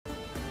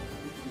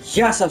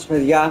Γεια σας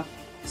παιδιά,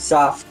 σε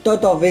αυτό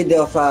το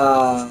βίντεο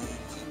θα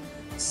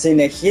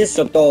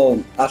συνεχίσω το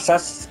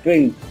Assassin's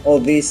Creed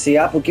Odyssey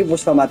από εκεί που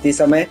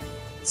σταματήσαμε.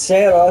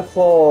 Ξέρω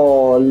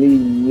έχω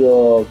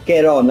λίγο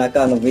καιρό να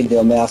κάνω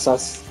βίντεο με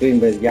Assassin's Creed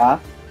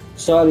παιδιά.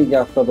 Sorry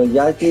για αυτό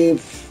παιδιά, γιατί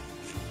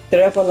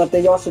τρέφω να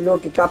τελειώσω λίγο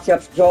και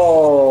κάποια πιο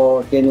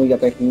καινούργια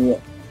παιχνίδια.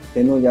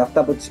 Καινούργια,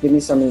 αυτά που τις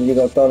κινήσαμε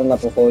λίγο τώρα να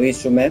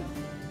προχωρήσουμε.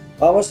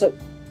 Όμως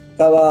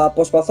θα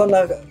προσπαθώ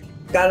να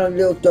κάνω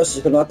λίγο πιο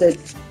συχνότερα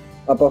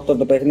από αυτό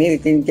το παιχνίδι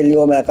και είναι και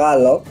λίγο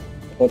μεγάλο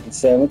από ό,τι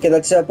ξέρω και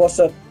δεν ξέρω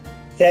πόσο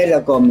θέλει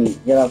ακόμη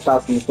για να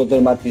φτάσουμε στον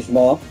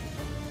τερματισμό.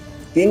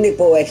 Είναι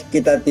που έχει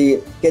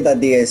και τα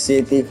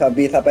DLC, τι είχα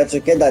πει θα παίξω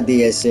και τα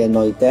DLC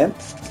εννοείται.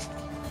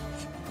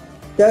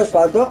 Τέλος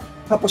πάντων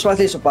θα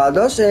προσπαθήσω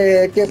πάντως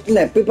και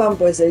ναι, είπαμε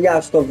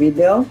παιδιά στο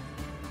βίντεο.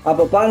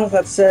 Από πάνω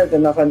θα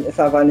ξέρετε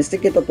θα εμφανιστεί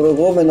και το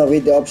προηγούμενο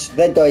βίντεο όποιος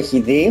δεν το έχει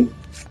δει.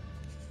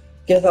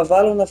 Και θα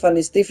βάλω να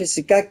εμφανιστεί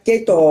φυσικά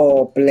και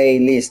το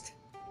playlist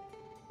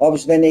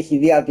όποιος δεν έχει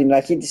δει από την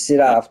αρχή τη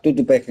σειρά αυτού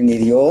του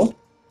παιχνιδιού.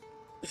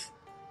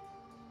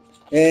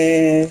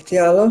 Τι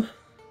άλλο.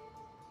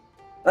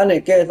 Α ναι,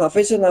 και θα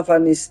αφήσω να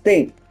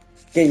εμφανιστεί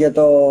και για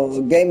το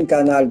game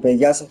κανάλι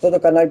παιδιά. Σε αυτό το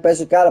κανάλι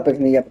παίζω και άλλα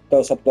παιχνίδια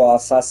εκτός από το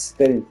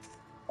Assassin's Creed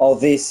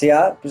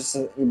Odyssey,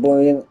 που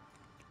μπορεί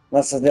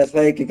να σας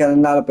ενδιαφέρει και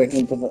κανένα άλλο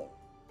παιχνίδι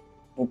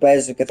που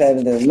παίζω και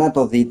θέλετε να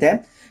το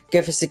δείτε.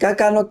 Και φυσικά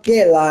κάνω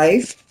και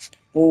live,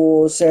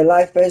 που σε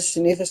live παίζω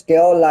συνήθως και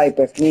όλα οι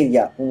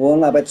παιχνίδια που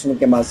μπορούμε να παίξουμε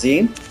και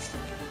μαζί.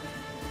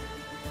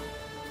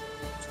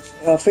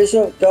 Θα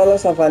αφήσω και όλα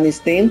να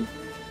εμφανιστεί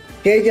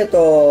και για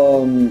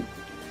το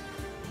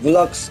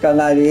vlogs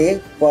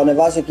κανάλι που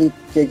ανεβάζω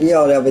και εκεί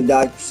ωραία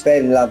βιντεάκι που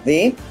φέρει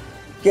δηλαδή.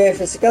 Και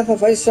φυσικά θα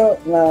αφήσω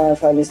να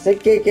εμφανιστεί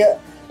και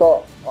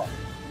το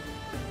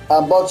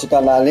unboxing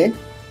κανάλι.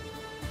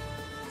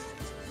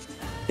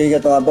 Και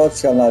για το unboxing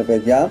κανάλι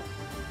παιδιά.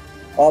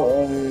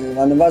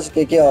 Ανεβάζω και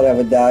εκεί ωραία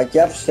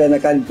βιντεάκια, άφησε να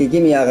κάνει και εκεί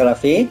μια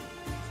εγγραφή.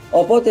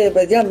 Οπότε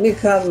παιδιά μην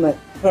χάνουμε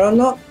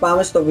χρόνο,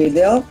 πάμε στο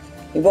βίντεο.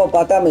 Λοιπόν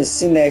πατάμε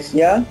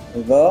συνέχεια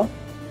εδώ.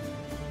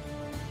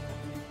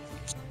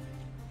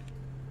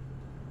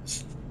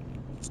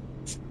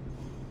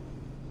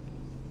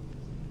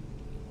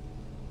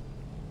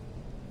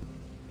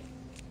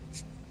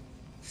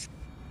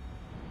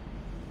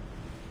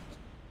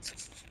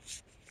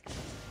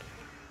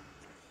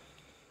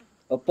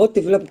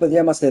 Οπότε βλέπω παιδιά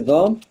είμαστε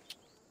εδώ.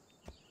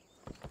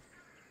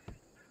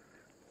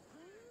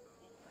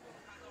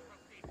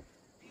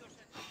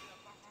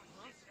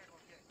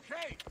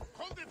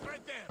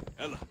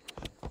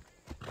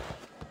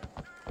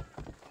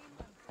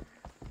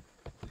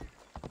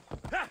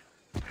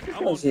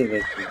 Πώς είδε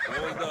εκεί.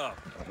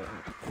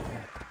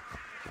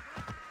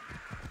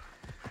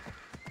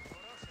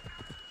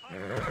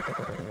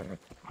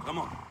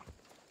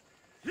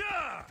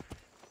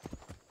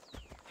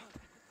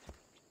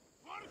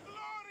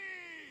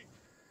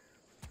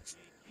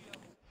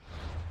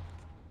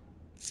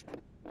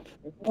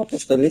 Έχουμε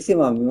αποστολή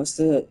θυμάμαι,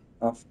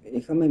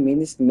 είχαμε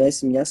μείνει στη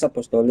μέση μιας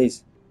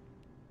αποστολής.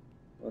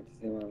 Ό,τι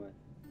θυμάμαι.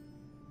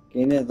 Και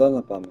είναι εδώ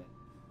να πάμε.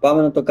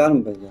 Πάμε να το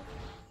κάνουμε παιδιά.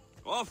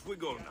 Off we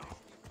go now.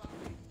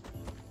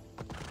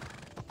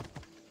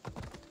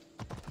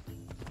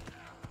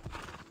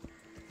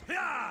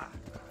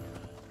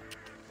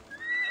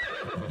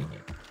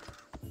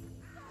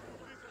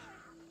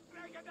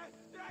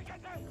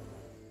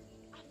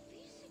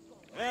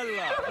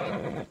 Έλα!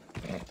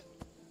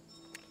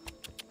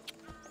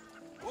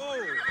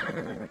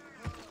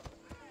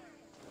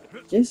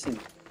 Και εσύ.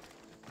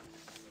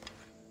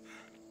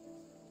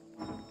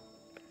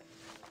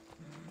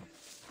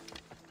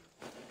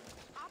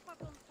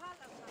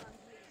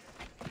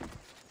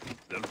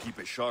 They'll keep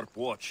a sharp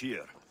watch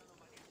here.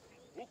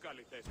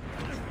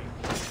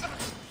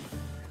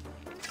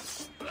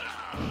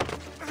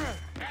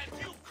 And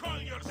you call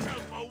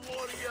yourself a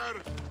warrior?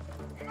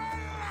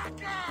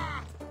 Malaka!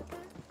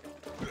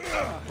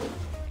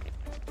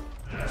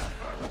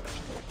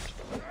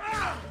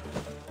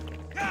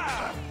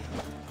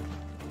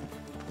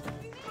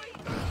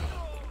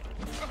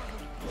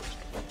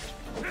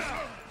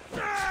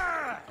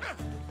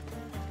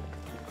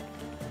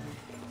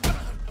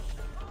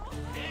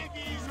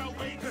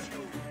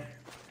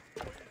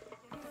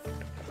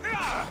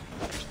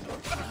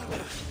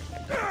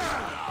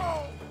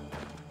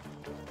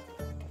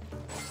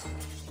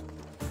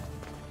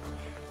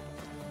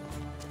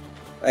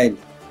 Έλει.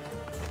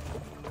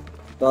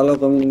 Το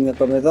άλλο είναι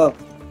ακόμα εδώ.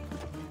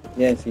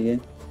 Για έφυγε.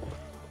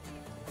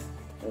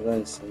 Εδώ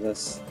είσαι, εδώ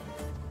είσαι.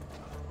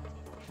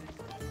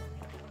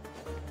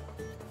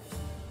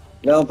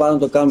 Λέω πάνω να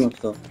το κάνουμε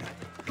αυτό.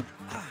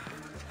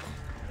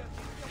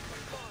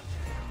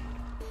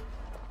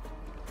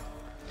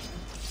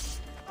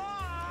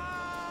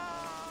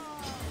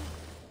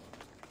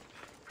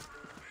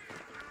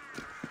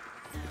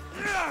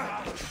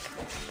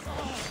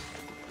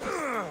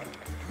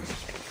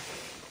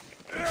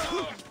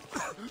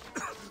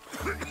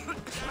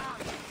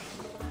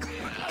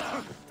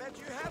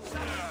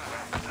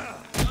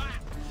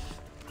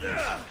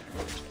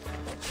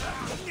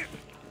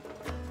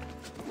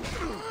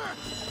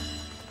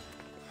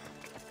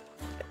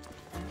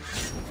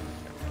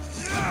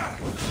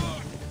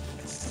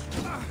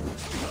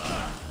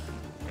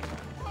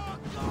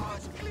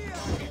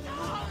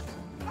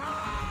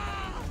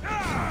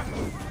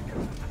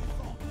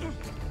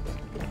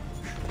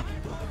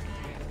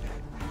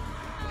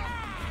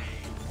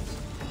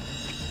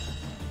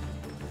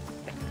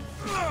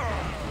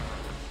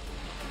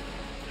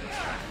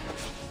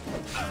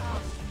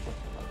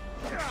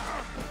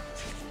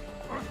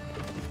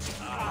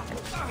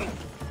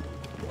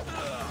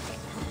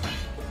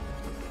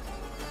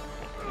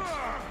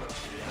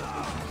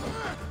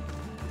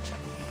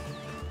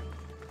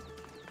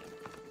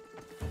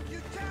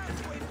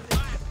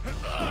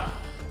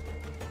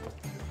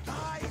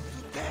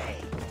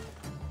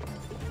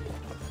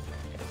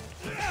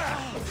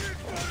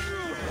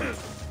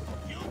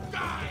 You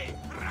die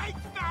right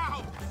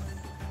now!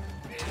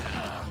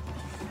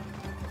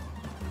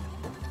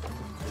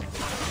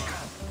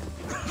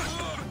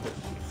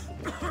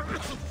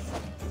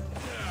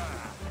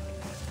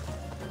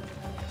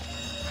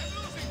 I'm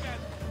losing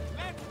them!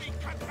 Let me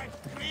cut that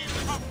cream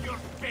off your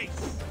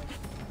face!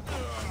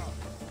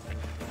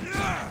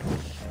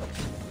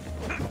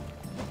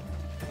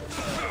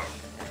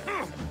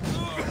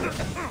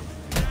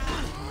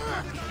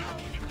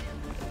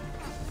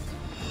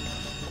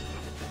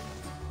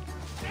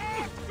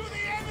 Death to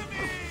the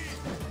enemy!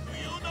 Do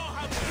you know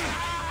how to...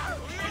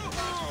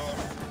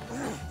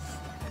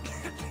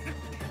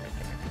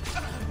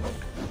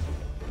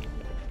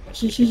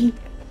 Hihihi.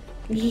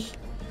 Hihi.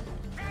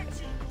 Can't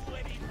you do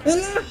anything?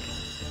 Έλα!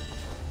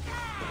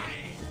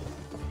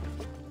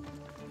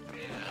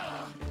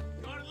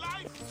 Your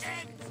life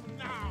ends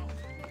now!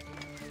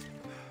 Put it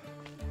down!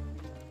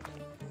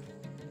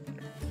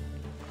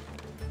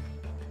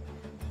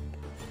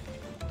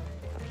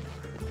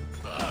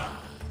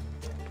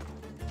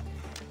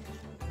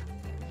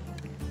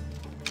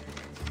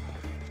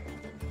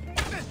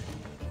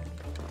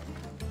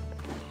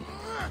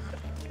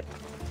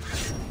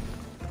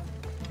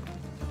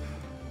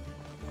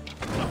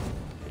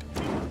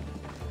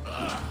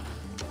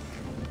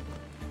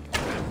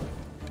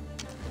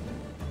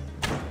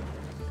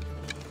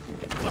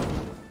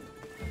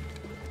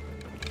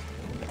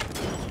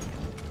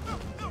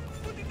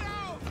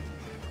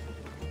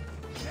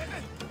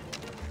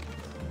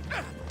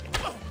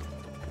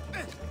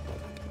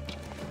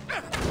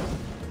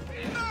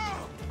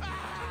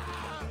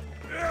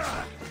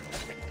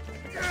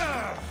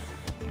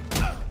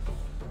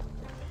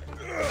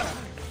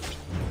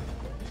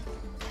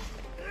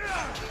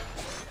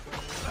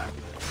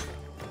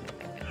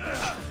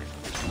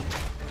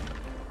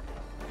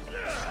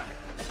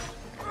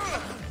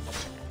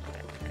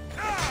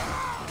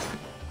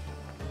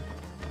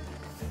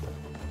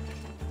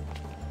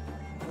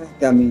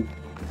 Καμί.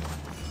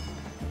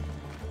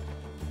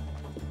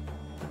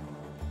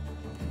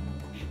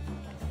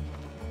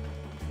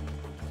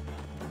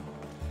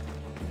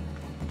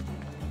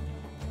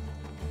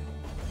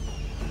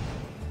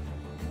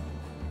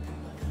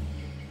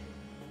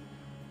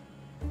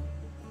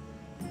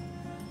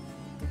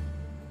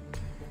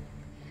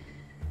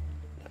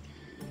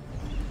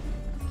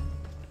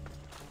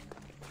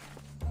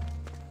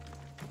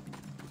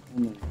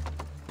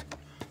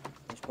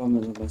 Ας πάμε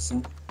εδώ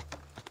μέσα.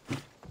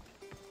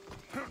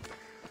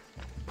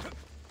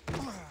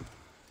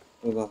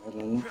 Εδώ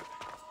θέλω.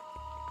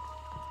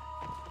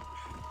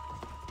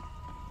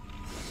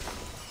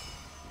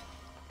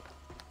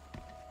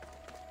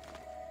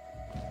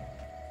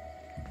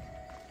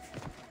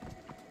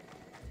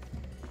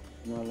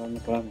 Αλλά είναι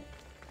πράγμα.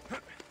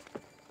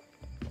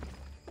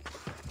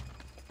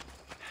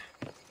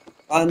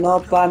 Πάνω,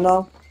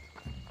 πάνω.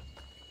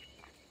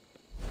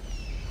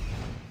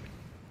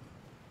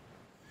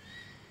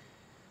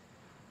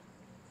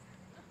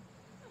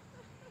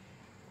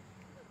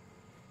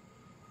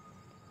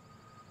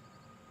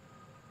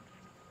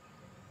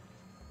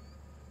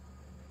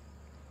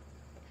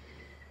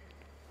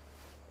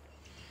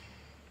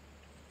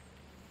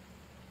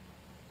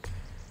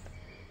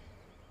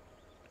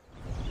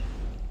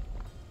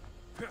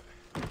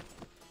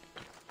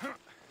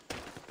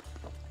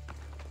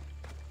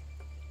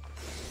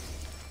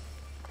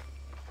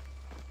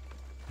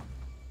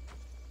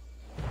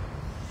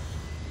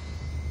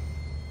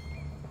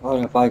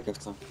 Ωραία, πάει και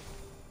αυτό.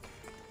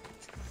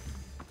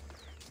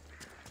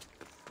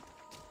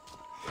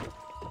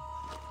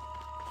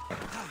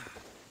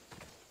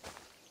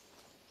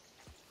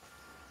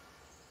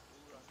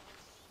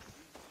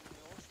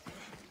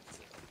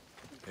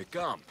 A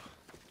camp.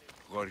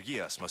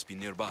 Gorgias must be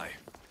nearby.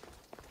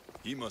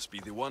 He must be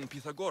the one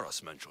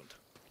Pythagoras mentioned.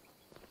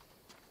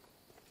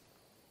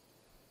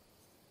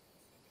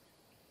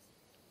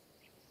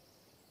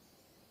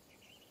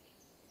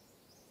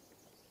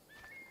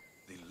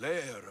 The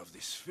lair of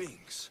the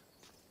Sphinx.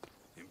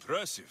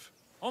 Impressive.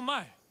 Oh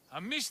my,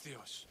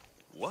 Amistios!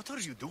 What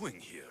are you doing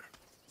here?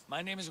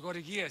 My name is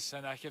Gorgias,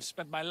 and I have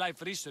spent my life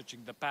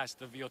researching the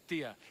past of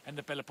Viotia and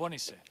the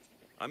Peloponnese.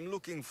 I'm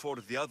looking for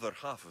the other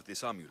half of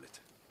this amulet.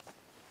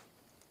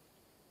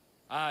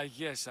 Ah,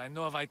 yes, I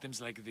know of items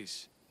like this.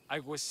 I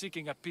was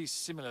seeking a piece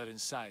similar in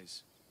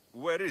size.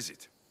 Where is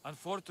it?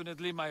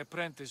 Unfortunately, my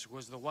apprentice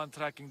was the one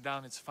tracking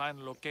down its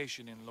final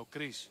location in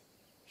Lokris.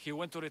 He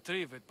went to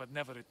retrieve it, but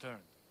never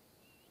returned.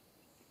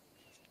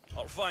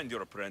 I'll find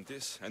your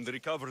apprentice and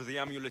recover the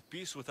amulet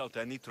piece without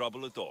any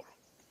trouble at all.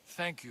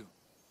 Thank you.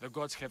 The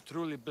gods have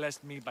truly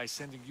blessed me by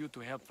sending you to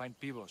help find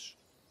Pybos.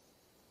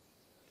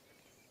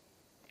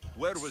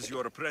 Where was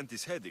your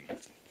apprentice heading?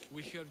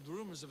 We heard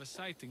rumors of a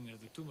sighting near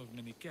the tomb of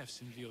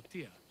Menikefs in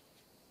Viotia.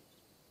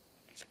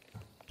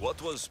 What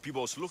was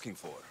Pybos looking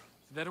for?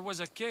 There was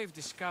a cave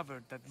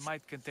discovered that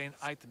might contain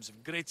items of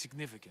great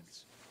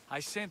significance. I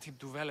sent him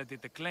to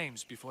validate the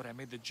claims before I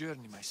made the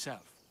journey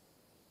myself.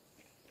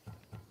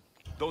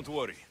 Don't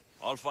worry.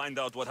 I'll find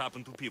out what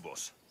happened to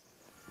Pybos.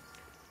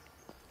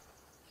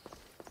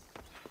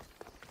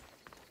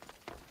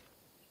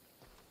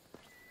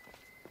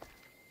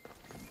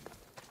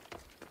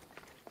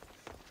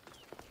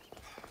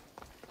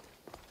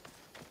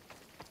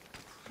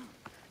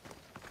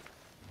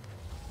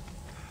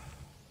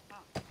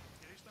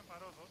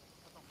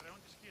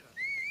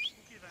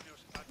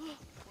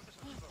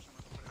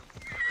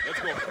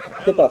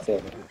 Τι πάθει?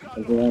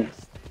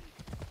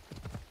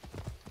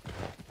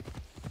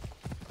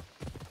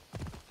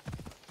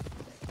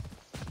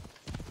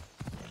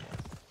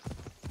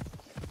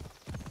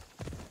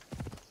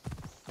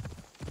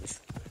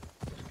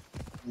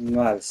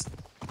 Μάλιστα.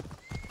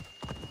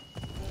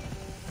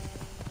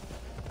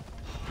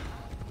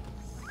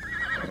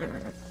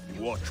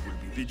 Watch will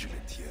be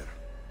vigilant here.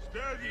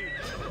 Steady!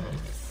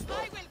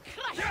 I will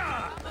crush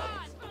you!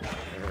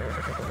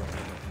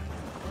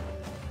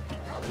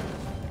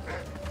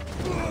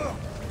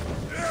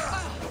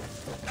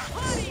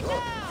 Hurry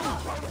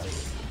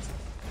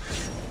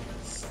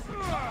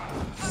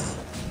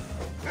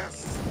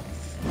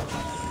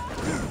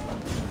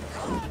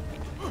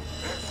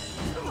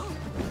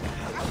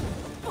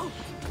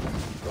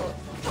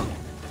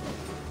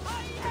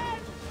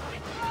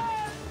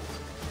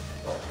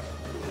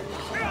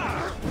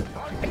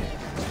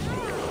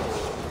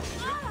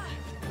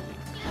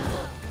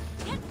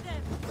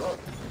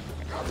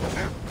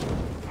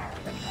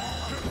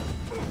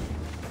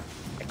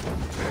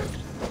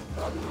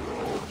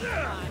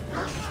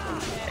now!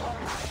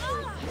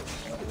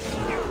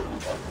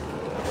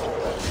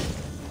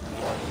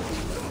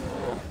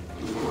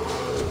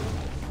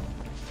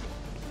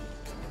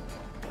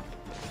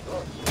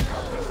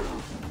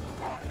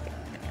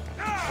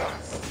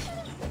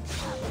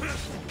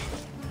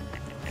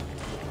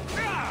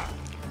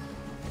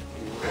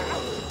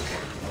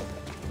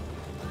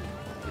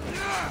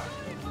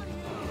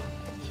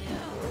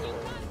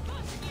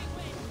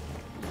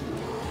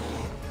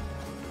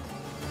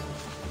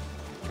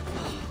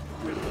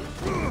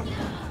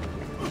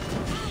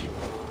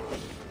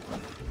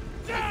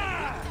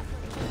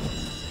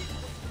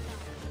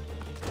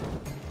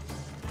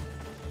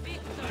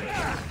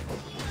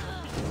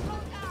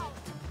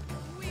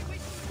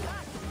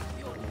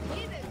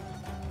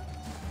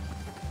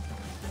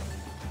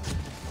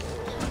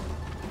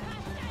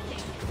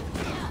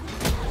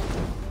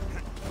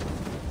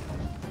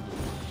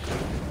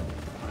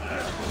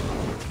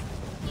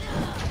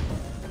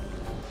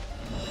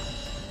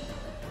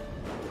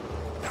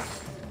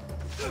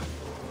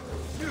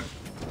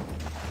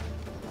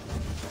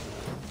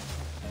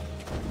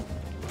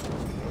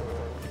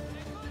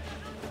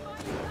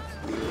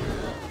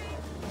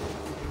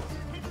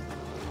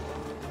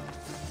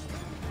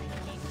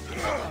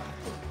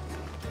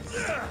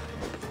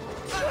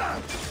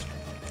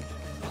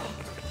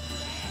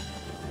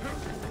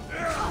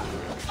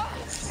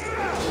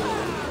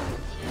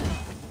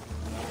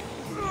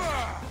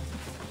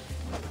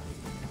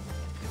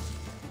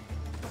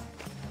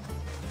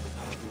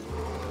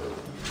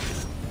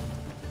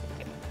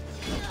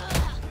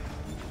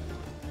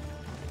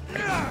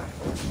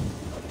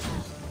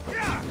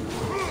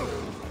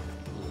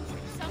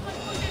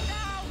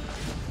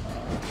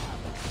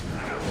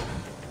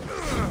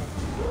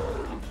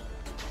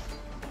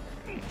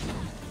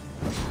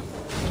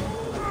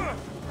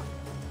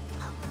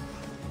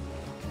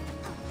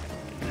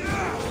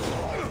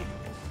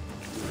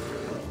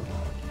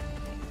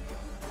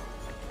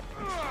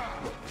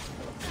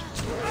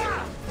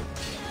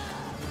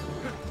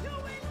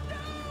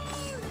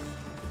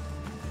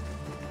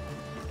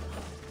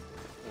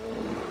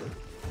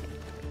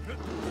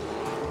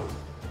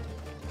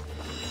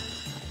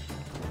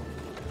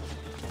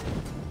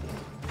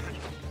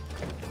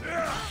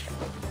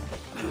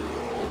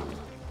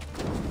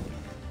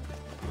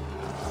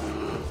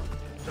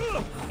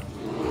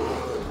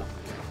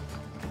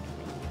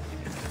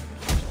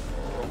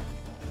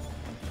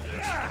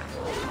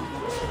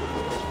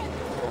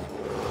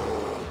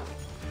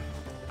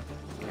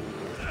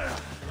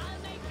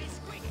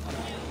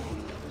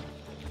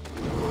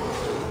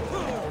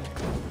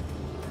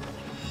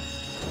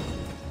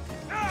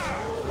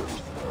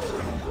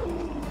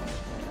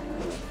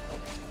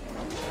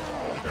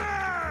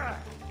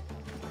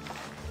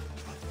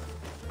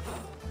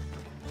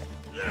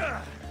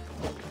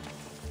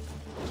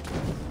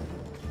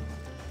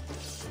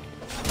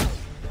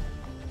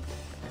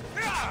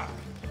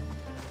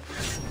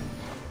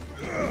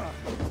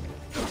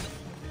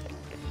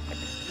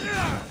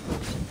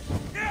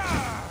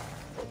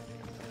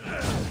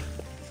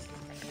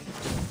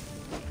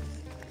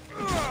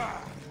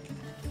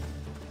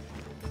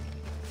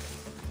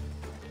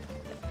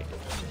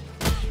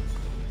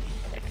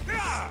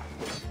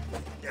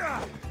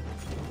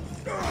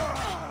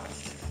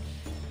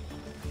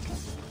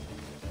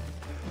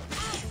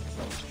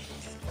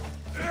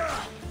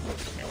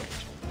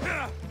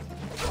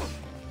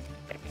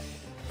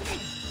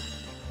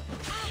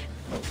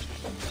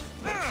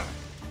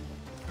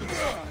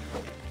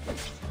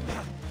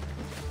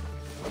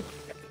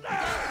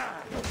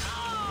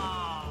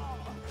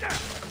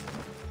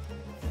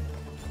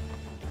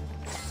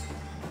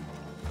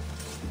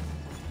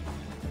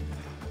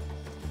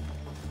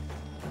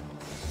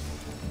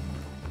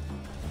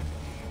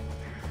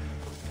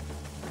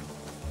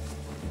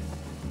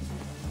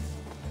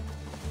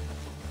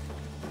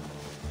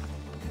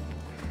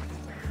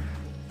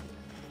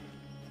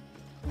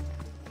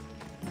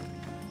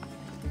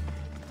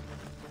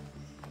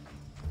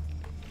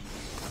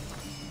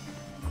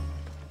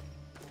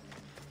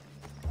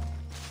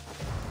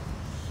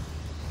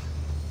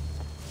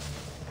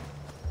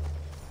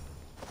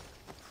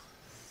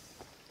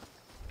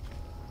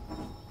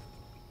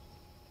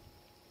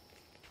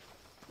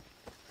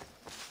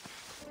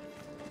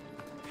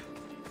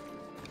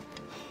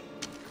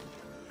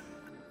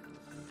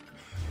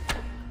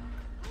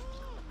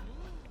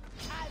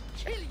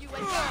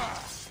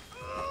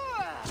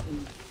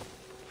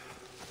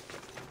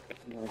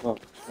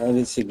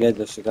 Δηλαδή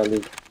συγκέντρωση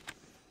καλή.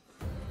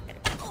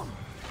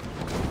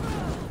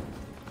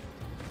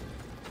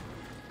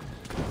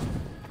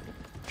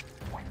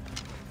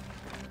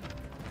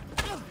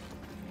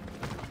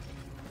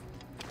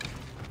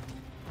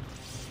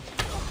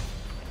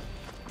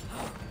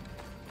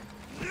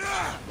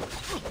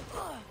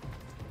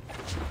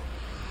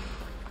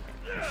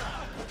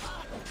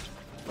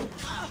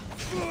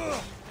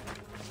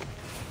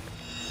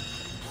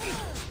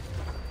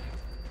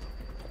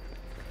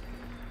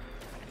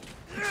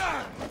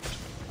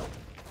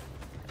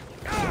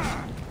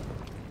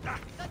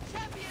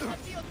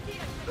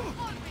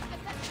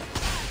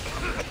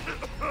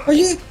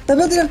 Όχι, δεν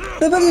πρέπει,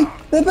 δεν πρέπει,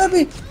 δεν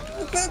πρέπει,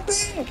 δεν πρέπει,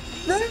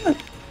 δεν.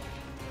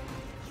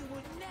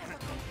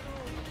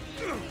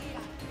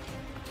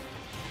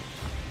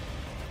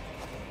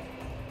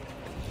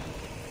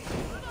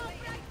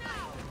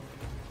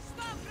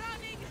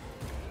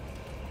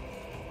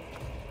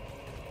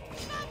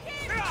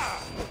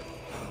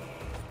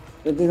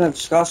 Γιατί να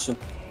τους χάσω.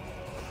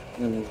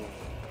 Δεν είναι.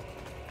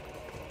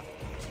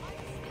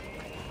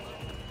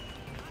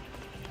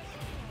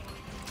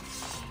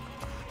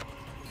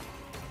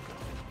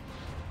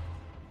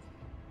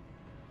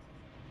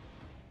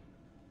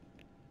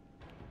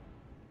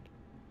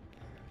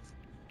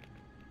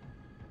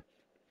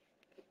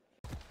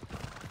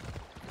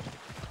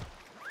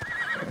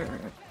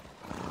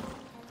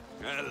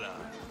 Έλα.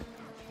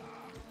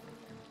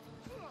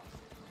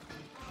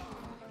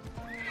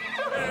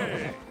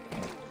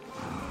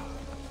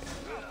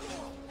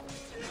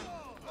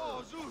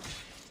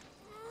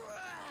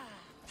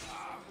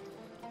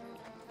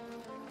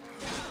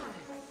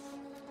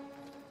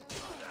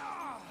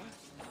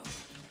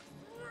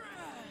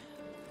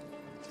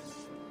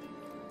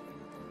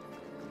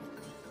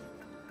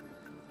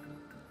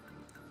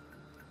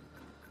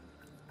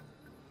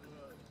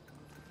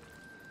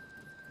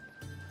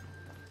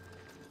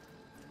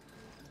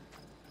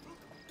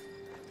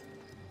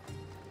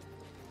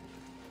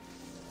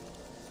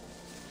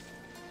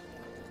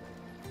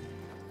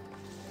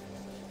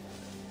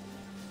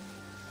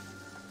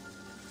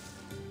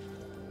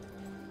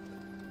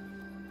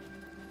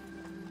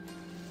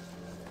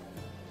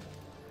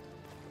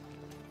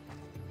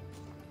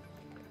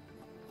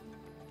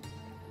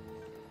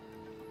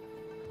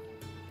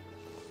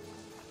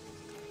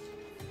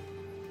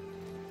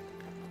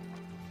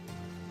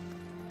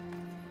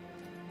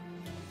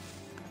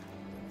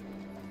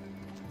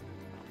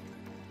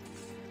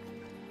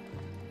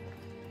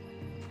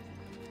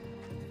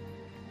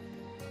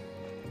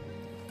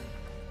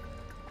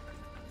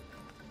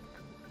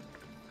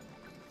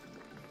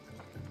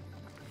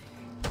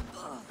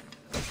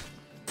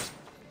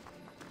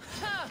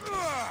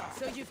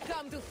 So you've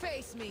come to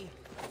face me.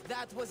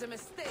 That was a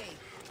mistake.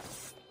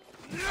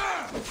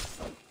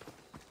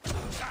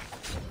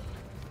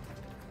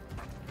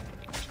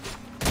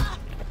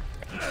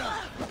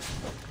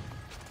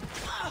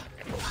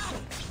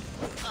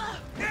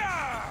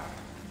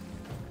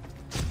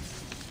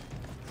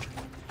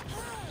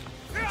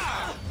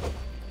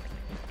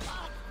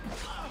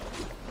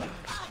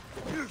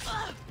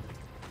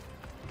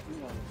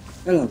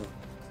 Έλα εδώ.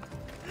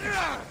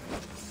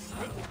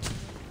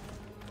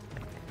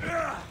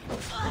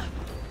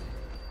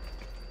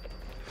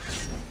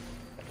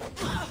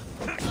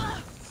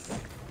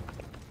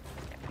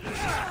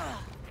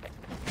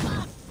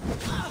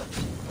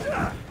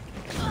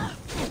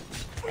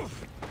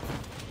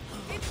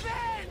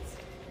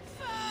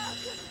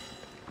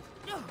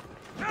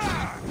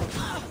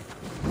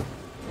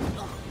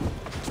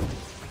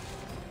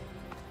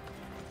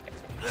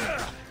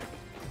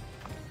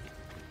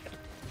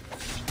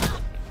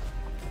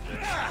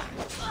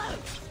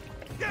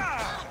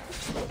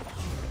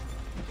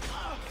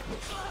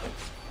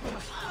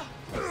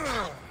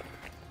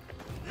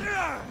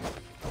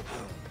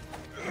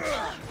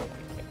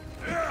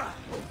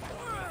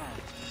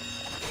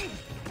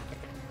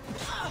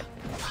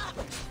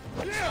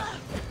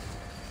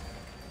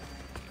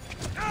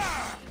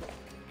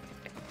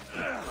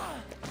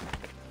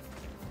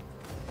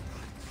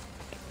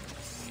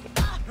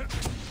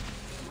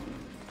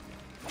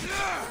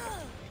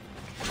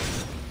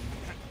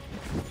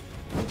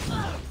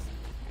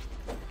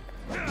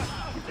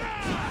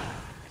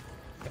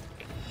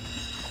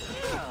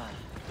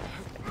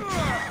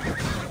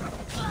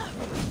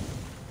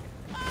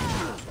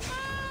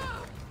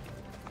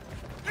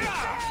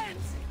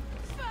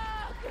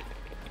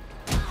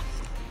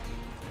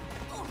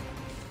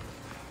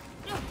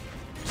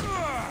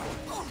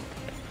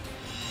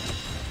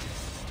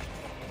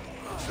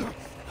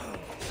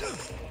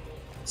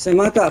 Σε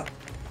μάτα.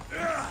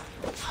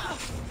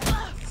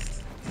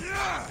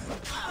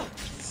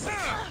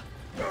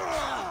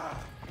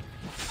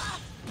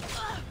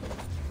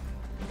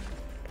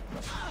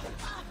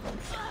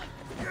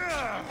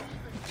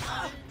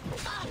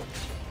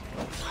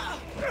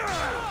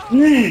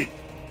 Ναι.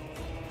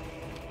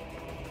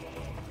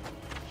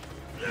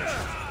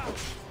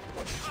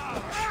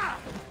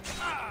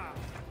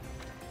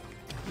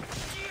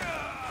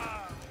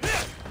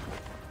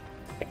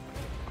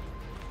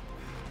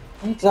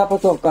 Δεν ξέρω από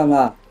το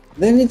έκανα.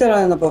 Δεν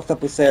ήταν ένα από αυτά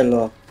που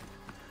θέλω.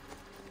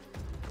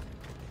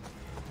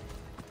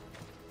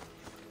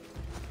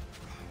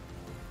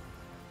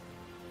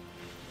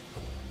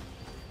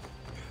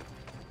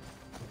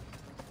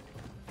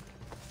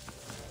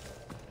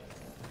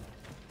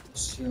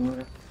 Τόση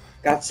ώρα.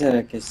 Κάτσε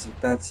ρε και εσύ,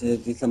 κάτσε,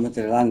 τι θα με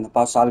τρελάνει, να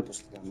πάω σε άλλη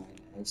προστιγραμμένη.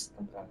 Έτσι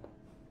τα πράγματα.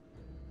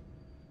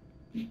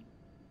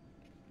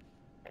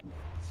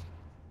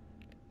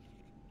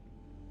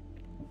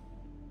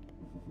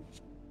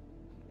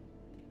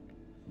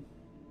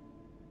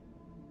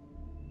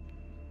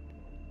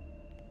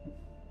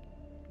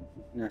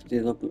 Είναι αυτή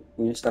εδώ που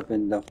είναι στα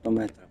 58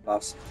 μέτρα,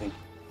 πάω σε αυτή.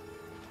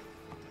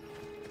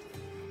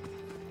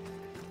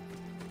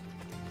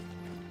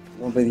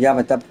 Λοιπόν παιδιά,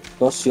 μετά από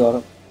τόση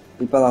ώρα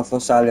είπα να δω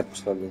σε άλλη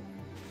αποστολή.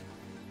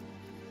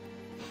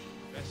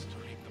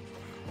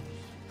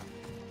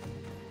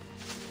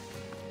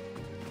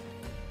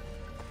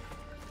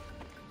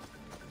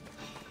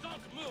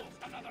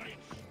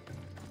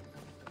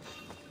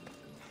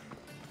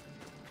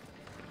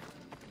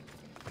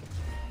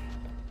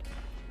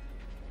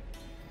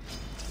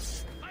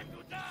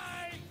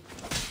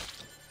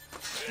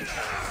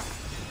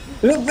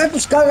 Δεν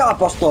τους κάνω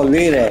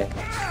αποστολή ρε.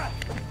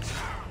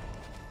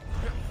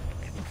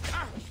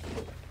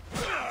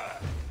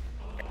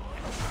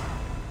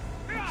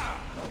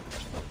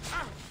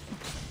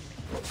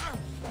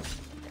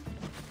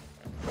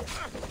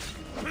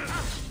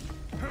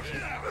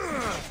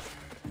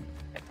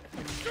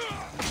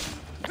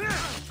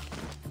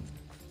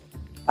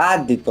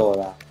 Άντι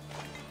τώρα.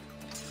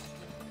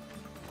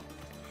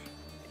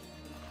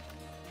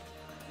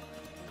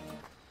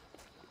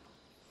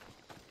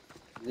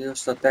 Δύο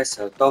στο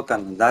 4, το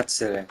έκανα,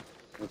 εντάξει ρε,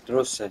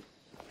 μετρούσε.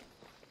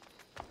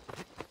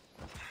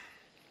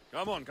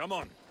 Come on, come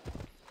on.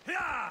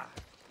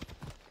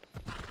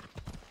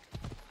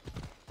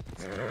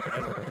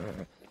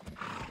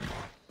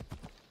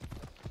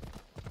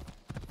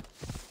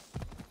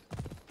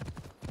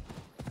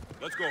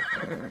 Let's go.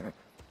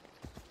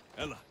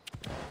 Έλα.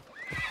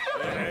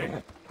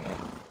 Hey.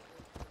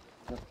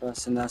 Θα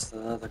πράσινάστα,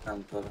 δεν θα τα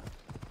κάνω τώρα.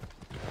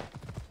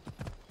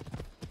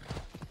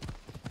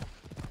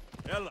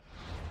 Έλα.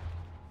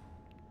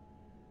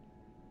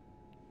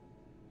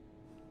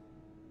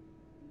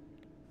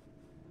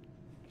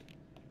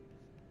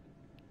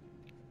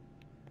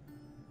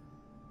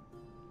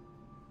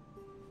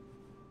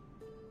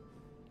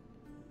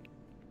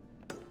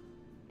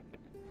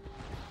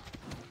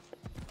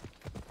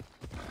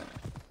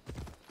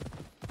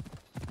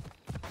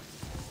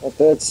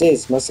 Το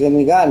εξής, μας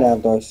κυνηγάνε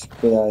αν το έχεις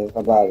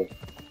θα πάρει.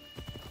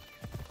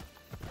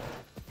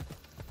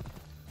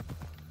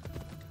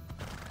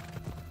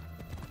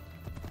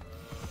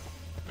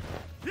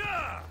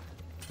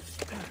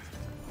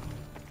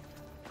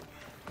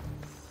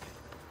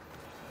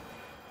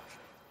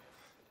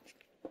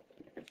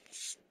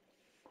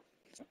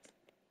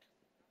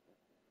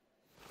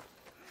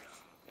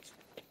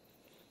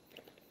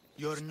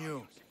 You're new.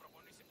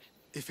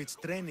 If it's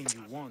training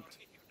you want,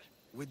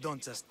 we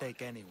don't just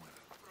take anyone.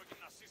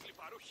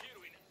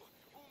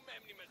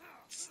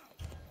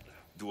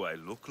 Do I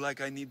look like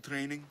I need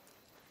training?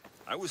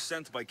 I was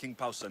sent by King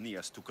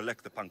Pausanias to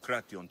collect the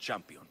Pancration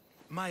champion.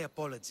 My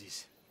apologies.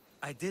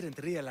 I didn't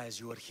realize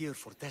you were here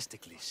for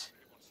testicles.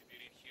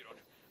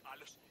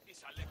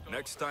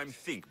 Next time,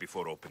 think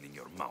before opening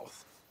your mouth.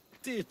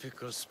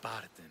 Typical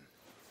Spartan.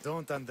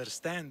 Don't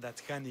understand that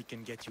honey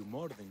can get you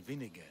more than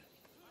vinegar.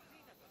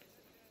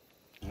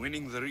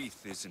 Winning the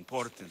wreath is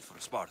important for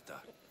Sparta.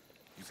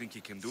 You think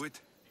he can do it?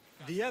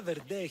 The other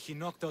day he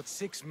knocked out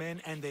 6 men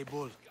and a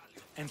bull.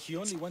 And he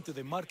only went to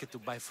the market to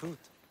buy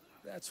fruit.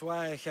 That's why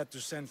I had to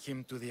send him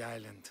to the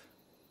island.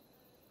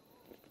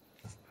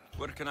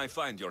 Where can I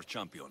find your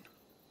champion?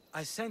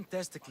 I sent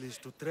Testicles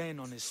to train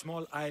on a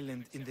small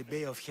island in the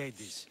Bay of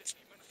Hades.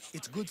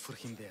 It's good for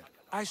him there,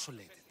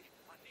 isolated,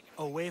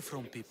 away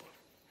from people.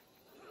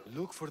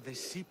 Look for the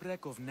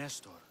shipwreck of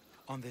Nestor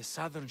on the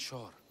southern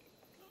shore.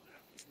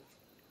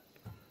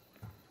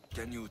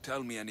 Can you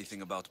tell me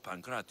anything about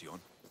Pancration?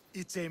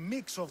 It's a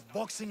mix of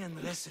boxing and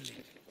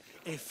wrestling.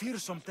 A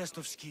fearsome test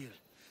of skill.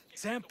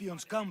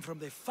 Champions come from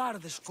the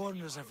farthest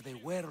corners of the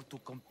world to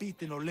compete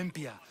in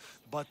Olympia,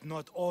 but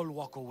not all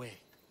walk away.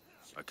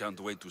 I can't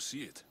wait to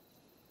see it.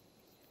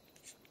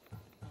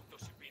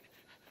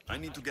 I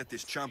need to get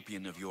this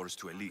champion of yours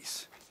to Elise.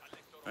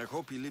 I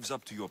hope he lives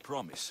up to your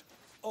promise.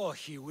 Oh,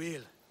 he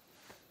will.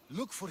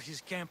 Look for his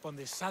camp on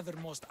the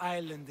southernmost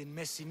island in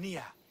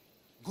Messenia.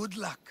 Good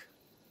luck.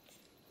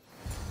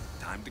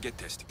 Time to get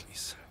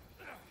Testicles.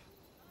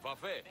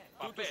 Βαβέ,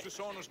 τούτος στους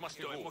όνους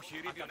μαστιγού. Το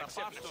αιμοχειρίδιο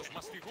ακαταπαύστος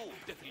μαστιγού.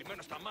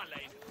 Τεθλιμμένο στα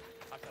μάλα είναι.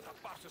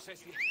 Ακαταπαύστος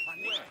έστει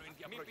ανέκρο εν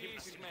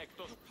διαπρογύμνησης με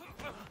εκτός.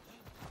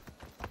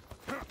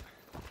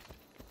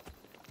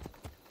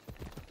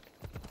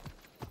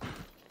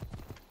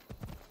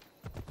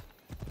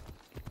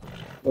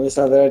 Μπορείς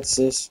να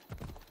τρέξεις.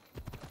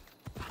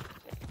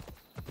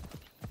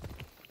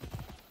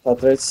 Θα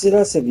τρέξεις ή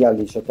να σε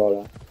διαλύσω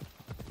τώρα.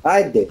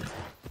 Άιντε.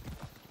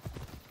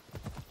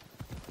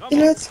 Τι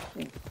λες.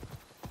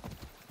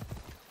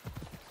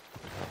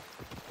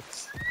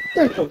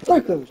 Τρέχω,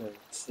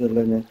 σου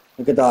λένε.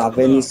 Δεν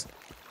καταλαβαίνεις.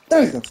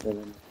 Τρέχω, σου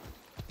λένε.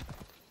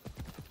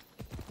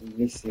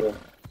 Ηλίθιο.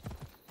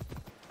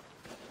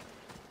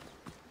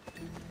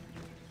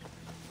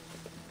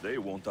 They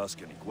won't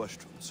ask any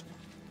questions.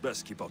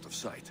 Best keep out of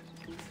sight.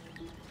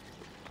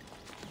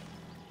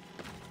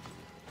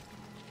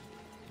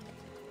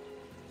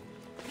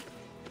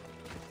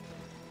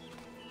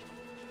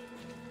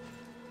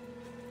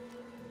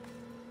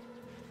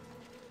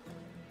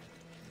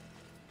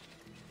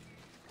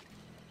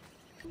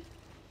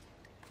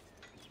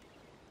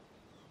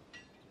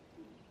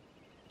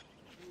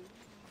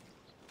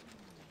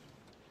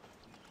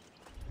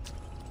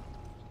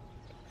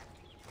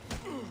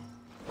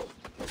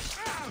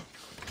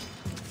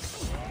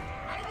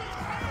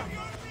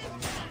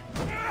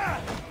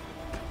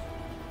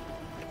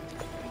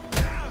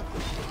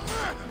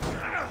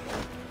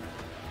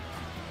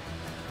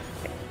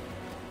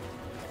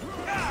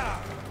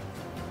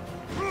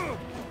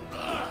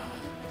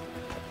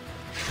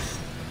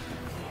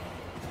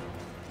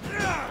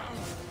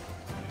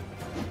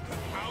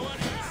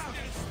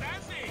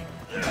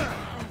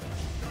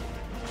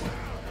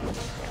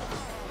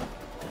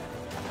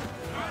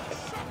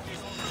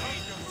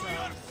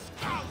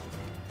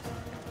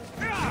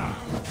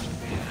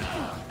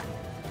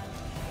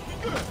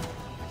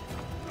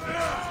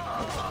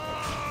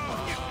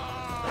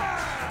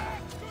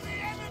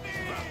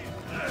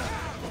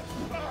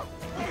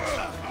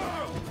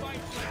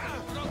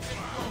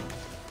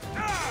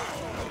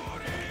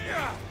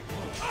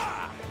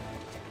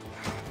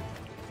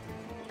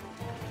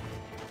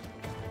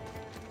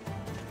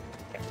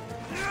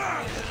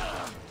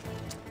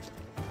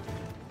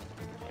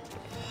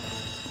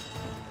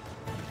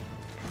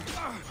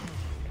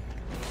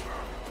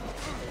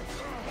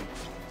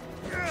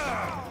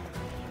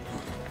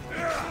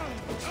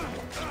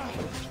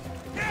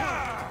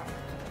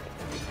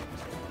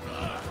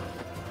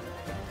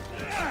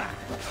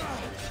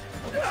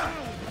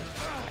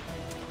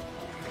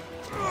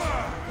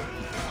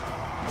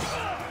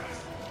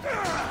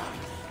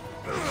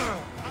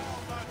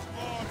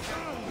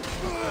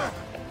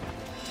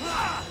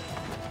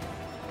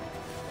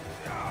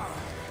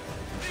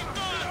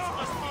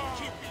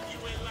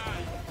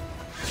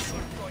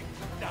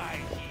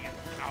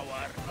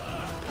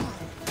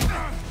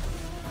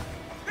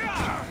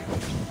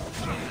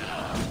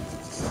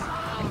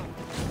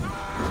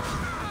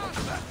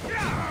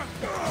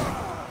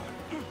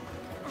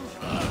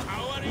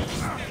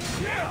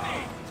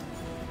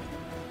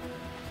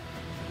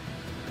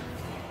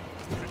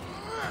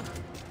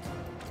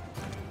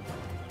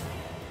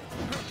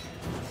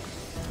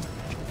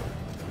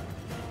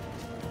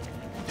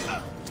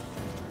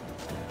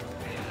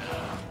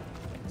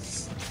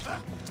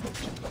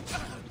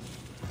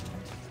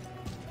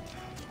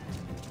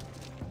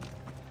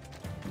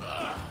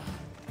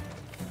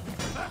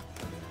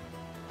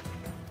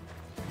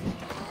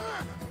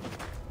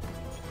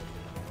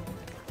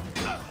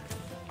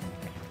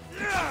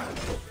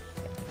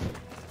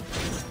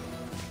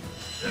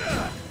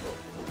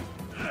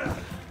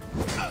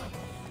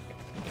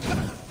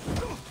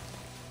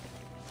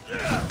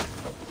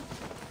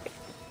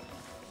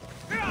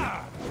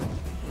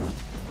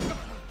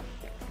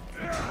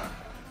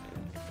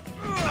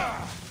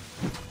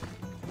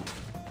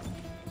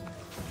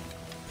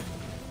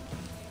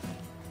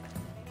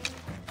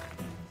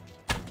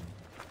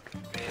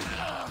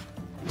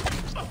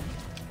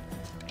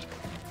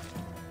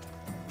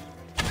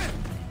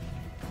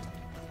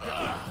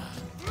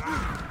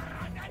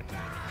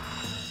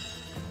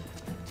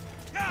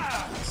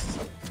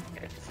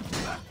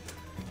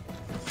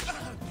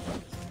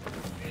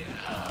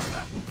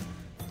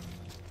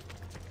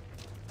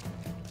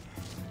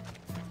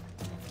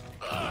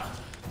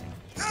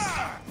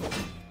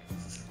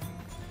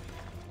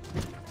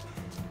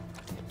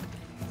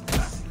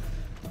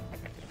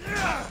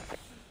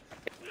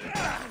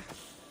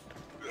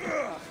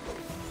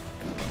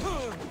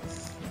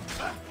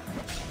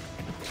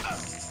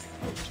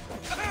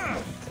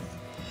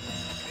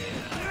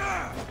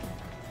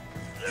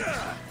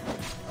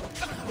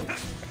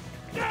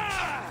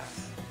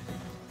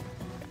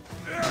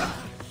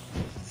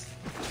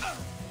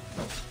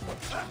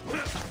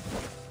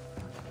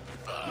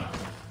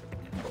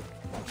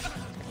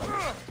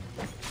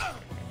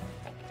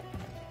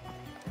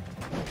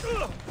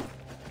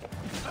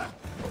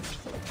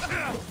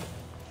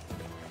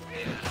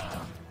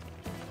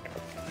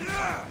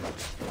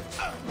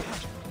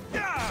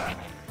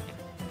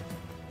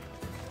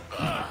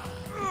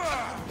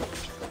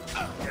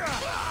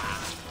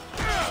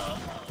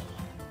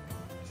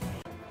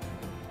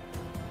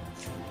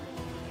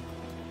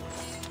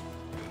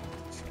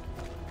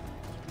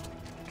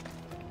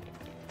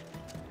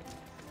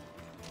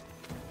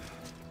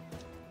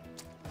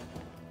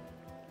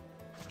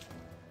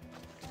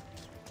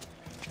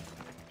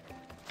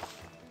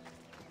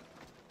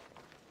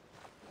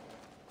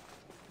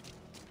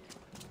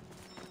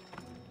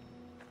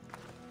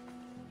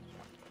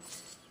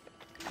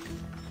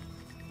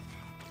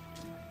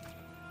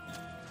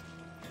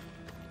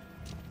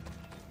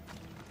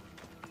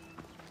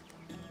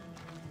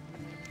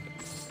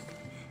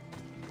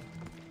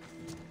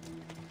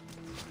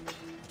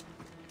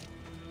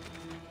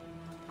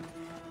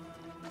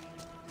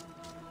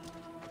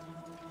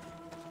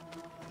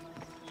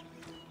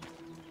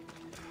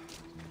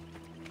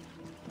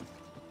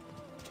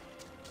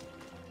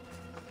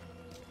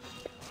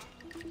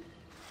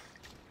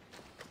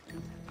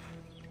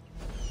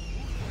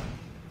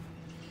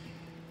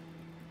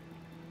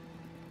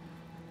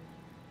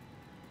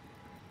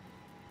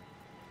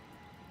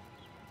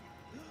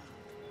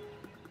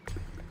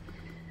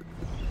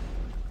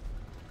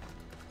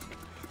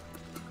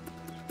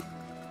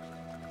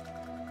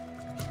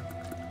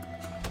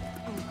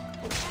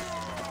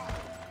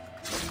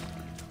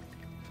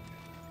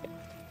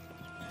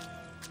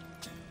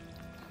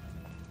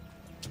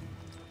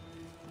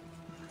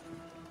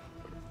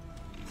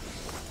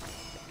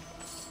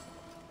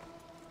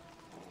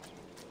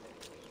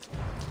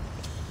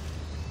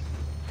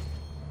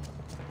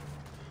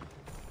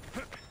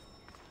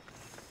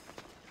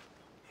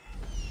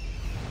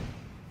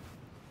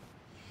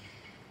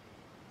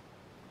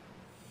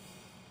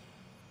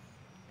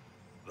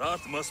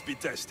 That must be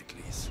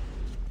testicles.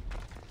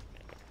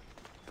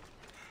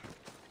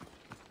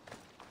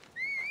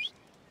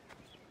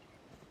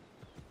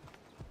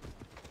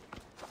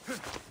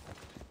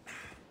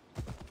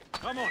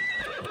 Come on.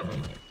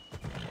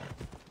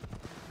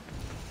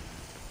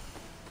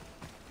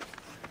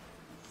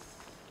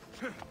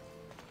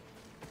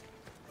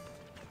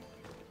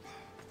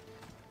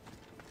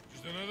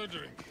 Just another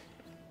drink.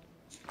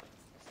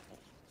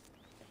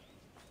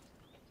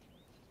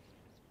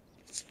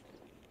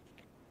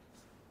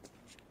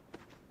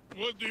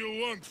 What do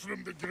you want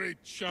from the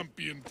great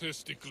champion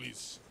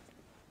Testicles?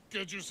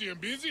 Can't you see I'm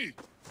busy?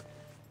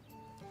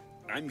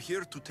 I'm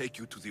here to take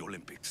you to the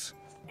Olympics.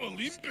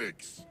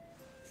 Olympics?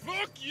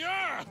 Fuck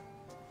yeah!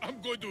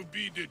 I'm going to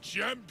be the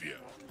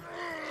champion.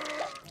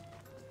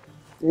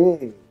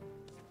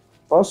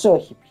 Πόσο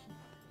έχει πει,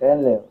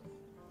 δεν λέω.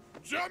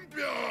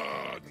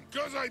 Champion!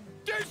 Cause I'm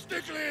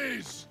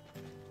Testicles!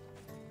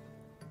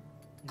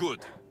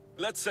 Good.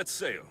 Let's set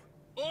sail.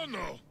 Oh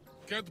no,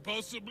 can't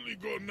possibly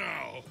go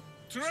now.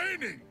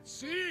 Training,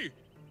 see?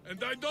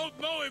 And I don't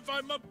know if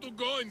I'm up to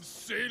going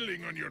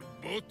sailing on your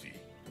boaty.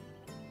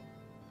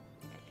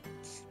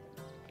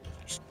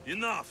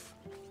 Enough!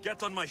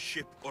 Get on my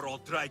ship or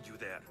I'll drag you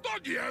there.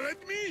 Don't yell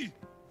at me!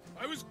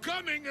 I was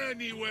coming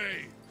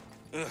anyway.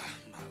 Ugh,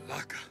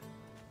 Malaka.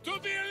 To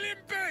the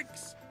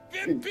Olympics!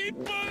 The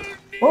people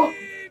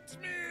need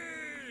me!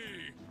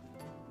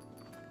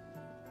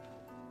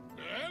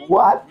 Well,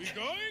 What? We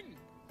going?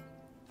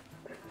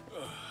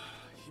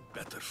 He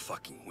better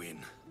fucking win.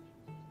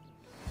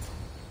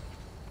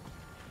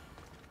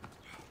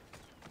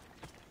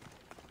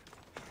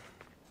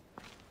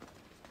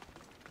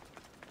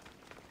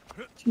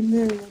 Τι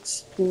λέει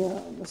έτσι,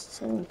 μέσα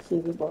σαν αρχή,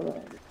 δεν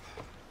μπορώ.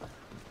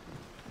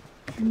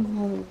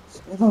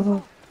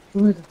 Εδώ, το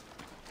είδα.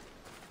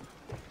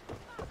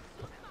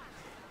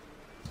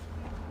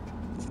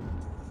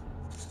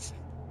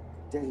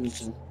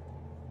 Τέλειωσε.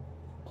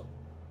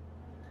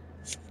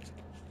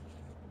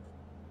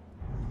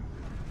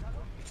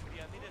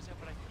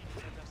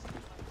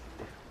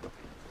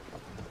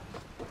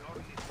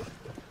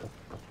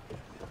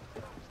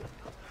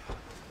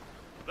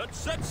 Let's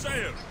set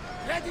sail!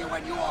 Ready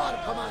when you are,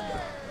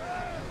 Commander.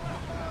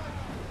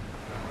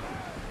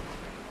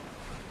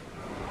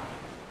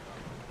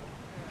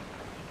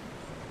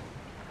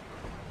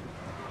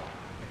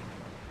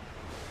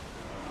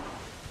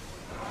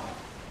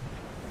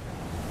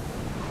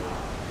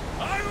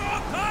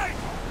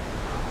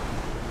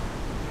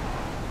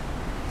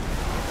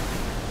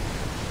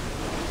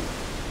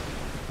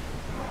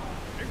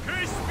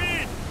 Increase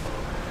speed!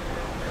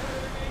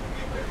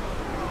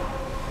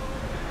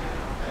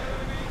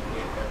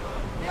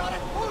 We are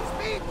at full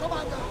speed,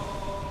 Commander.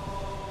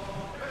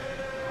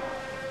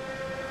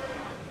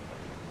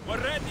 We're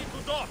ready to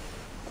dock!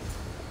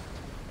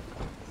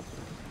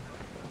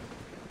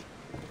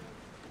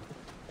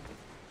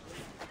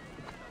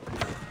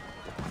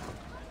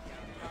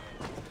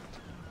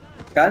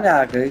 Κάνε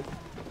άκρη.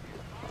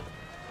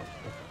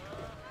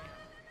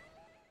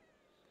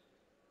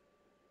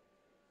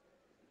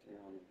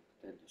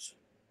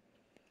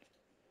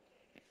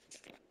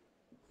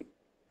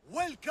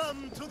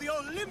 Welcome to the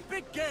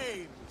Olympic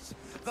Games!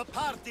 The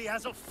party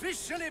has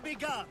officially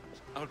begun!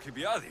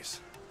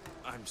 Alcibiades,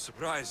 I'm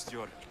surprised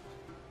you're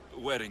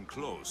wearing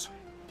clothes.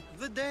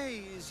 The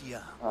day is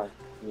young.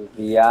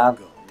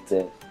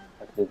 Αλκιβιάδες.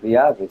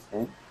 Αλκιβιάδες,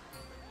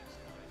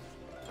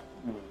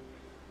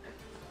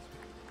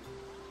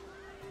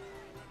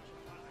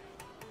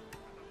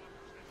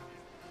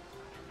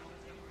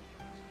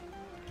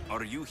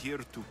 Are you here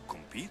to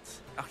compete,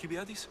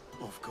 Alcibiades?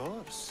 Of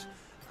course.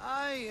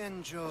 I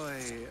enjoy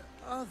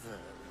other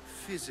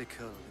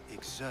physical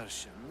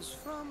exertions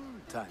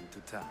from time to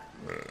time.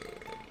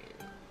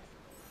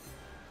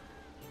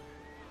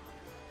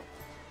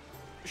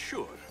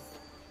 Sure.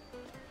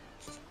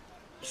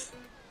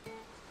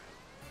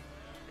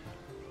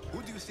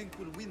 Who do you think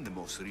will win the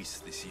most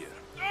race this year?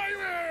 I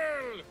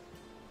will!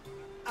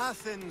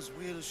 Athens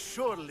will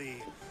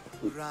surely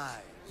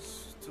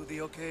rise to the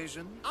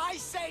occasion. I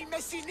say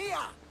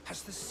Messinia.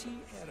 Has the sea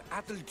air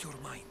addled your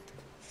mind?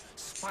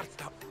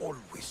 Sparta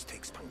always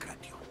takes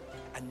Pancration,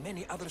 and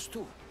many others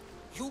too.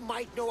 You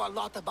might know a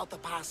lot about the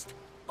past,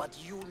 but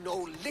you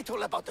know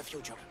little about the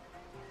future.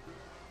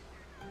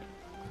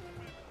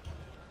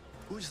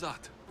 Who's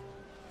that?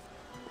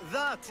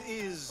 That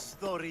is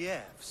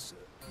Thorievs,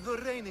 the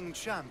reigning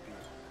champion.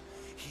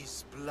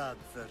 He's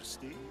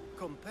bloodthirsty,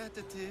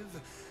 competitive,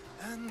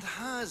 and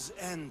has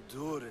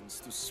endurance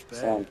to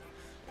spare.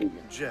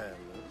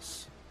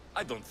 Jealous?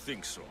 I don't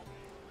think so.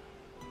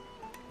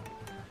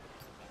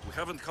 We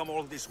haven't come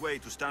all this way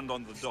to stand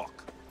on the dock.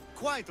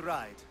 Quite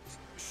right.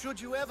 Should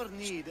you ever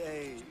need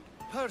a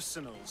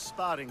personal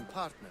sparring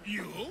partner?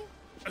 You?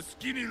 A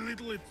skinny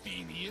little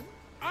Athenian?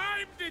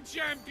 I'm the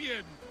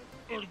champion!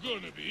 Or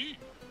gonna be.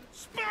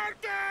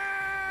 Sparta!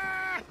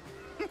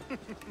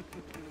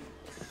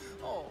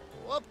 Oh,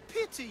 a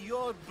pity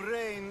your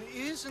brain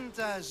isn't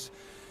as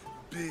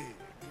big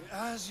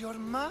as your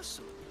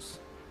muscles.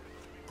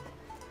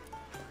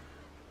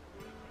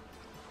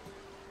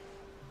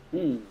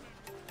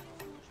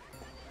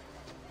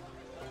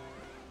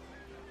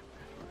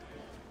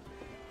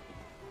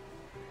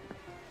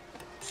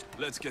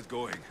 Let's get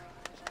going.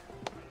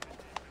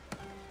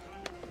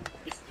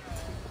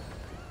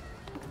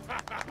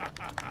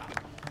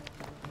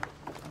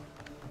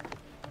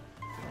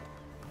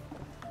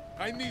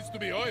 I needs to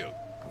be oiled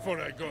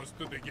before I goes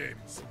to the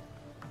games.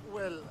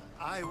 Well,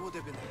 I would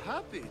have been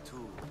happy to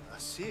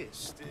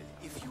assist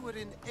if you were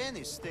in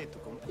any state to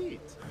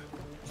compete.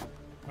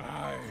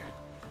 I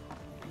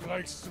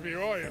likes to be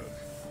oiled.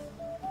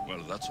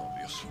 Well, that's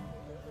obvious.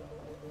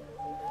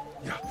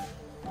 Yeah.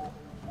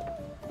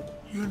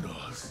 You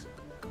know.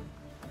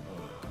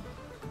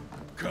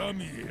 Come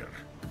here.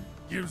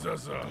 Gives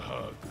us a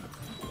hug.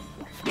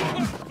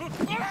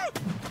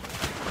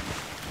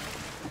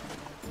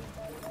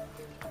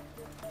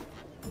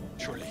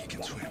 Surely he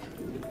can swim.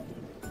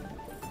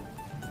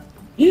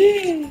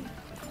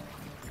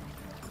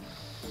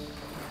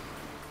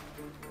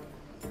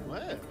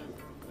 Well, it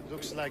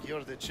looks like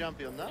you're the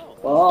champion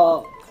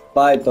now.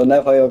 Πάει, τον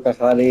έφαγε ο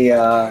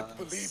Καχαρία.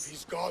 I believe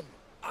he's gone.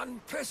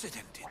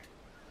 Unprecedented.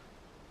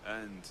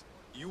 And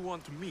you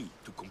want me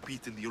to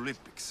compete in the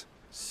Olympics,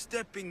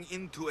 stepping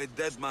into a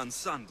dead man's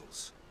sandals,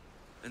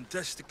 and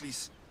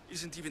Testicles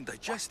isn't even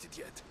digested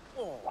yet.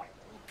 Oh,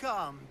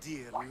 come,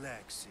 dear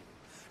Lexi.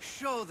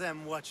 Show them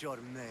what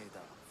you're made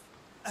of.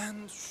 And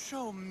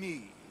show me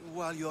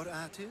while you're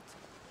at it.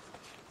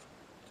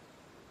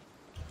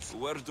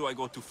 Where do I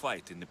go to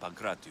fight in the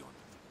Pancration?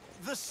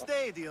 The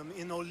stadium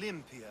in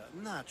Olympia,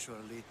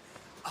 naturally.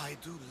 I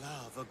do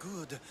love a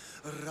good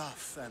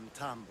rough and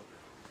tumble.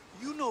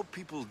 You know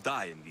people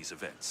die in these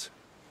events.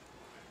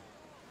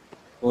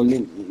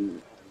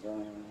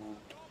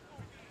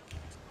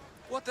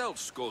 What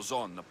else goes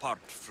on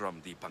apart from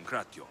the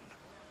Pancration?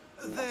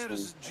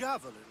 There's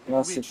javelin,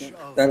 which,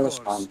 of τέλος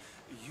course, πάντων.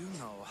 you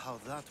know how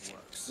that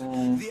works.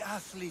 The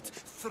athlete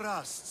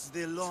thrusts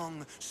the long,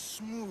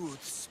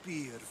 smooth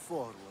spear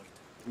forward.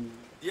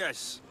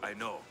 Yes, I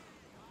know.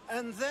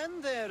 And then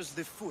there's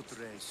the foot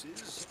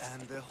races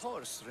and the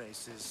horse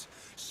races.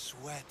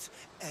 Sweat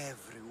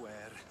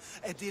everywhere.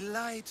 A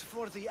delight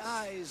for the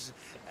eyes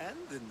and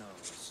the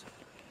nose.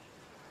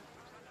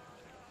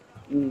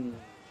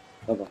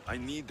 I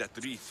need that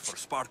wreath for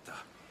Sparta.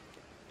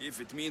 If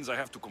it means I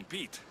have to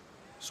compete,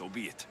 so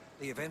be it.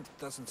 The event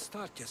doesn't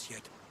start just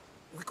yet.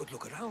 We could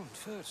look around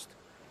first.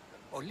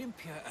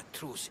 Olympia at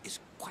truce is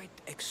quite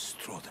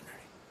extraordinary.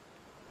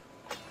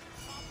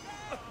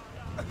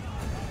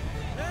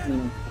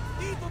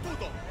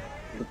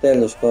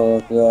 Τέλος το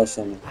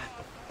ολοκληρώσαμε.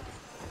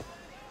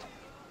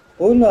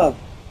 Πού να...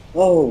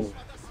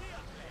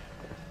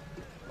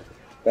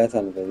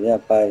 Πέθανε παιδιά,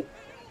 πάει.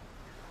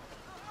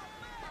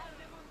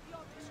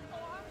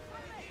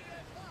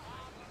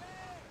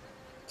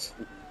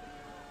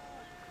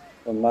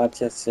 Το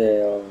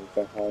μάτιασε ο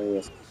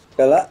Καχαρίας.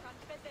 Καλά.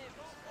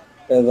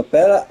 Εδώ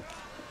πέρα...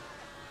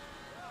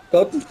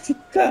 Τότε τι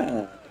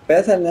κάνα.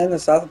 Πέθανε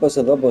ένας άνθρωπος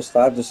εδώ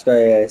μπροστά τους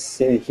και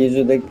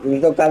συνεχίζονται,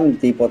 δεν το κάνουν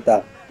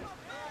τίποτα.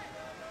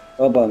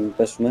 Όπα μην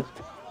πέσουμε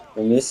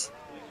εμείς.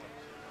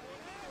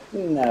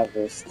 Να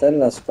βρεις,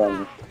 τέλος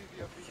πάντων.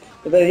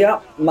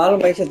 Παιδιά, μάλλον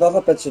μέχρι εδώ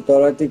θα παίξω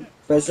τώρα, ότι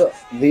παίζω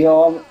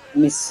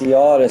 2,5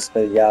 ώρες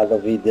παιδιά το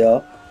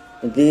βίντεο.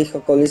 Γιατί είχα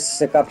κολλήσει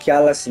σε κάποια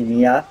άλλα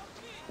σημεία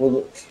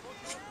που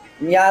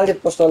μια άλλη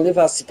αποστολή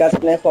βασικά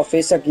την έχω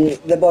αφήσει και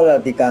δεν μπορώ να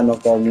την κάνω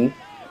ακόμη.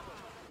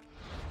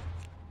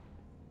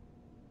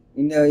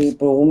 Είναι η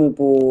προηγούμενη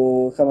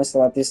που είχαμε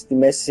σταματήσει τη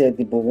μέση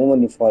την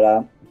προηγούμενη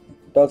φορά.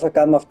 Τώρα θα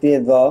κάνουμε αυτή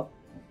εδώ.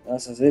 Να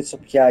σας δείξω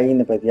ποια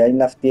είναι παιδιά.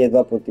 Είναι αυτή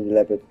εδώ που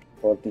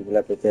τη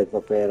βλέπετε εδώ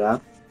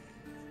πέρα.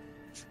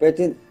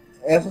 Πέτει,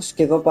 έχω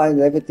σχεδόν πάει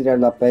level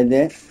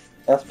 35.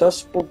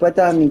 Αυτός που πέτει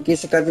να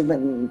νικήσω κάτι,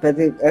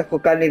 πέτει, έχω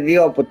κάνει 2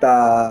 από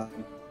τα...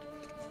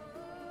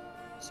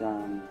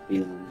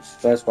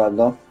 Τέλος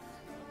πάντων.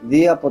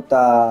 2 από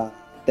τα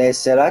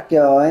 4 και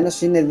ο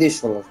ένας είναι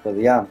δύσκολος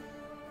παιδιά.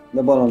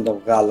 Δεν μπορώ να το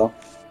βγάλω.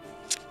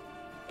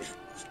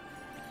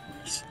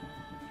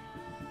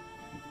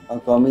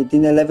 Ακόμη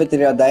είναι level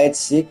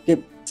 36 και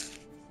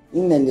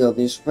είναι λίγο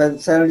δύσκολο.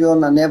 Θέλω λίγο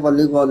να ανέβω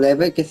λίγο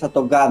level και θα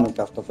το κάνω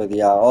και αυτό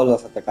παιδιά. Όλα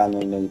θα τα κάνω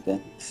εννοείται.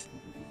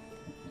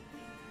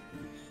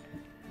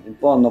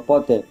 Λοιπόν,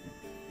 οπότε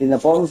την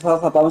επόμενη φορά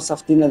θα πάμε σε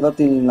αυτήν εδώ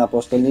την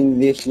αποστολή.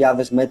 Είναι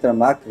 2.000 μέτρα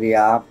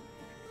μακριά.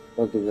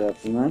 Ό,τι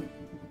βλέπουμε.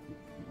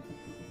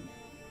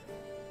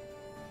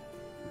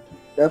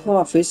 Έχω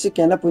αφήσει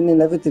και ένα που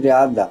είναι level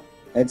 30.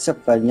 Έτσι από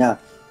τα 9.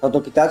 Θα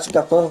το κοιτάξω και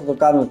αυτό θα το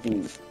κάνω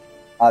την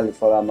άλλη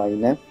φορά άμα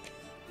είναι.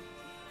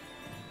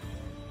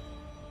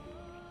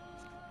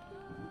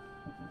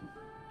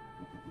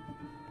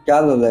 Και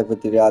άλλο level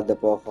 30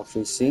 που έχω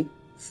αφήσει.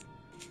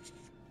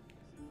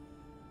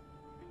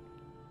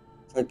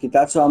 Θα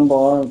κοιτάξω αν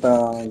μπορώ να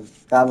τα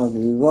κάνω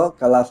λίγο.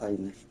 Καλά θα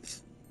είναι.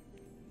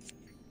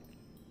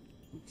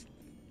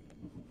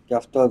 Και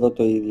αυτό εδώ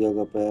το ίδιο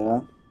εδώ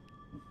πέρα.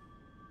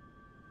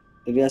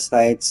 3 στα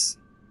έτσι.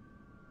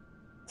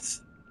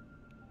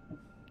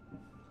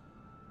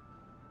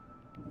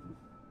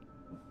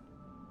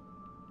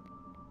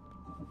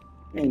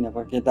 Είναι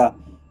αρκετά.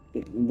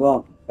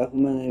 Λοιπόν,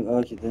 έχουμε...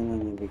 όχι, δεν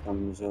ανεβήκαμε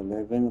νομίζω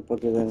level,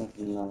 οπότε δεν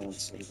έχουμε να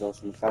σας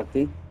δώσουμε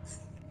κάτι.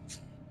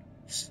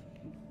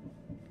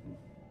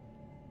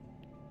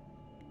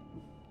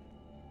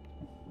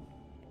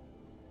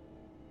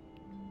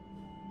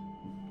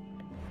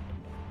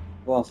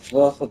 Λοιπόν,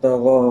 αυτό θα το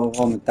εγώ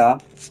μετά.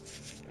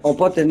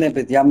 Οπότε ναι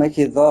παιδιά,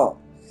 μέχρι εδώ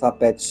θα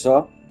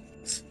παίξω.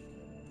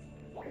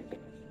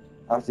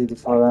 Αυτή τη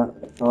φορά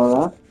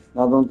τώρα.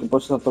 Να δω και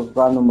πώς θα το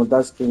κάνω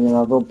μοντάζ και για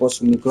να δω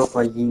πόσο μικρό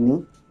θα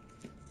γίνει.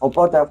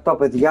 Οπότε αυτό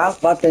παιδιά,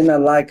 πάτε ένα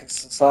like αν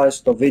σας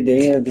άρεσε το βίντεο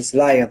ή ένα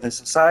dislike αν δεν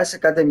σας άρεσε.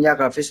 Κάντε μια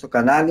εγγραφή στο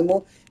κανάλι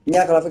μου.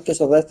 Μια εγγραφή και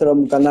στο δεύτερο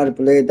μου κανάλι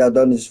που λέγεται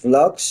Adonis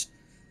VLOGS.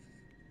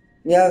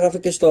 Μια εγγραφή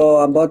και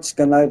στο unboxins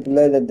κανάλι που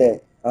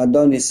λέγεται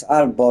Adonis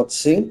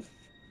unboxins.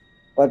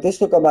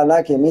 Πατήστε το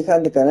καμπανάκι, μην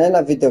χάνετε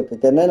κανένα βίντεο και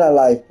κανένα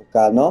live που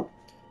κάνω.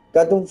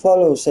 Κάντε μου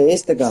follow σε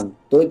Instagram,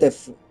 Twitter,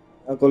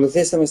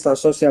 ακολουθήστε με στα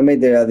social media,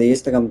 δηλαδή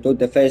Instagram,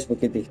 Twitter, Facebook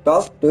και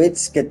TikTok, Twich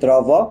και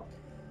Trovo.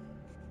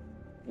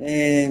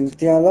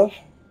 Τι άλλο?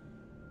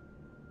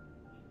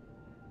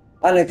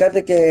 Ναι,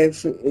 κάντε και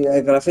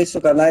εγγραφή στο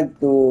κανάλι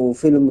του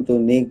φίλου μου του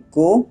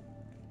Νίκου.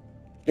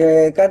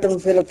 Και κάντε μου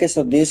φίλο και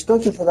στο Discord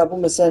και θα τα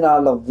πούμε σε ένα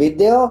άλλο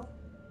βίντεο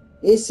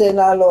ή σε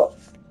ένα άλλο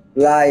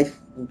live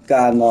που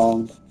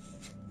κάνω.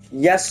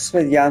 Γεια σας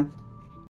παιδιά.